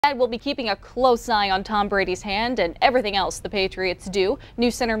We'll be keeping a close eye on Tom Brady's hand and everything else the Patriots do.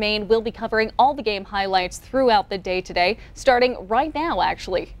 News Center Maine will be covering all the game highlights throughout the day today, starting right now,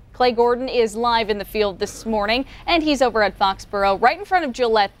 actually. Clay Gordon is live in the field this morning, and he's over at Foxborough, right in front of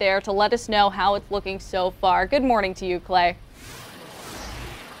Gillette there, to let us know how it's looking so far. Good morning to you, Clay.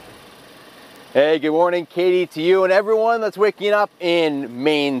 Hey, good morning, Katie, to you and everyone that's waking up in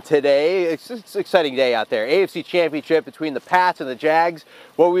Maine today. It's an exciting day out there. AFC Championship between the Pats and the Jags.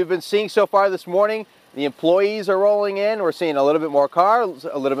 What we've been seeing so far this morning, the employees are rolling in. We're seeing a little bit more cars,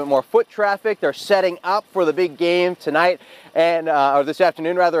 a little bit more foot traffic. They're setting up for the big game tonight, and or this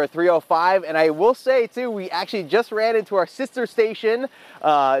afternoon rather, at 3:05. And I will say too, we actually just ran into our sister station,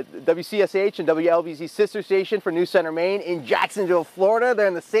 WCSH and WLBZ sister station for News Center Maine in Jacksonville, Florida. They're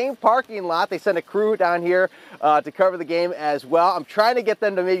in the same parking lot. They sent a crew down here to cover the game as well. I'm trying to get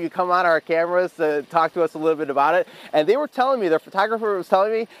them to maybe come on our cameras to talk to us a little bit about it. And they were telling me, their photographer was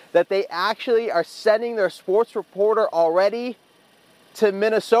telling me, that they actually are sending their sports reporter already to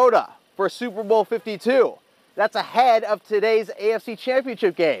Minnesota for Super Bowl 52. That's ahead of today's AFC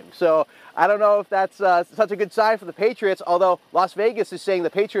Championship game. So I don't know if that's such a good sign for the Patriots, although Las Vegas is saying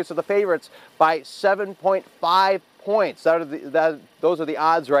the Patriots are the favorites by 7.5 points. Those are the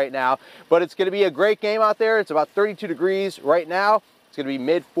odds right now. But it's going to be a great game out there. It's about 32 degrees right now. It's going to be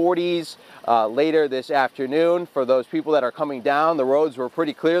mid-40s later this afternoon. For those people that are coming down, the roads were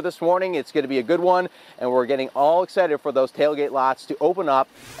pretty clear this morning. It's going to be a good one, and we're getting all excited for those tailgate lots to open up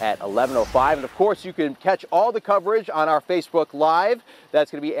at 11:05. And of course, you can catch all the coverage on our Facebook Live. That's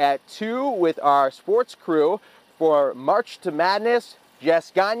going to be at 2 with our sports crew for March to Madness.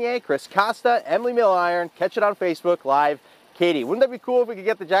 Jess Gagne, Chris Costa, Emily Milliron. Catch it on Facebook Live. Katie, wouldn't that be cool if we could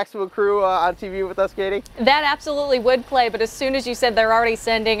get the Jacksonville crew on TV with us, Katie? That absolutely would, Clay, but as soon as you said they're already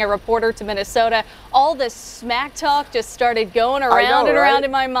sending a reporter to Minnesota, all this smack talk just started going around and around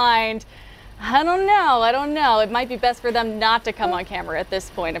in my mind. I don't know. It might be best for them not to come on camera at this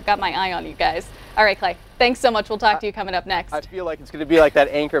point. I've got my eye on you guys. All right, Clay, thanks so much. We'll talk to you coming up next. I feel like it's going to be like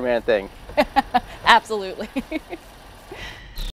that Anchorman thing. Absolutely.